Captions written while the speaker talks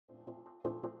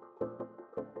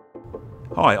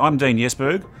Hi, I'm Dean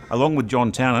Yesberg. Along with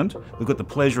John Townend, we've got the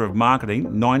pleasure of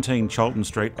marketing 19 Chorlton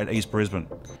Street at East Brisbane.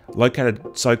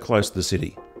 Located so close to the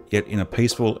city, yet in a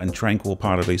peaceful and tranquil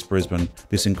part of East Brisbane,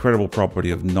 this incredible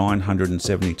property of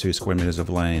 972 square metres of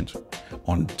land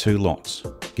on 2 lots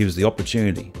gives the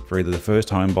opportunity for either the first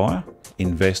home buyer,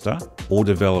 investor or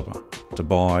developer to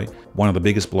buy one of the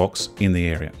biggest blocks in the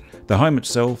area. The home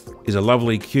itself is a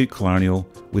lovely, cute colonial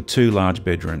with 2 large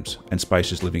bedrooms and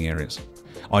spacious living areas.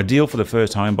 Ideal for the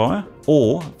first home buyer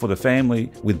or for the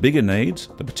family with bigger needs,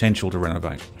 the potential to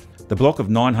renovate. The block of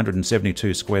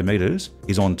 972 square metres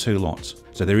is on 2 lots,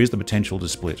 so there is the potential to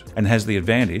split and has the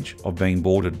advantage of being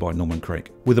bordered by Norman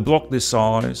Creek. With a block this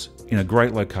size, in a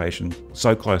great location,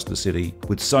 so close to the city,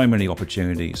 with so many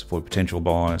opportunities for potential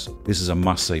buyers, this is a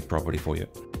must-see property for you.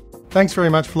 Thanks very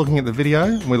much for looking at the video,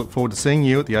 and we look forward to seeing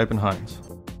you at the open homes.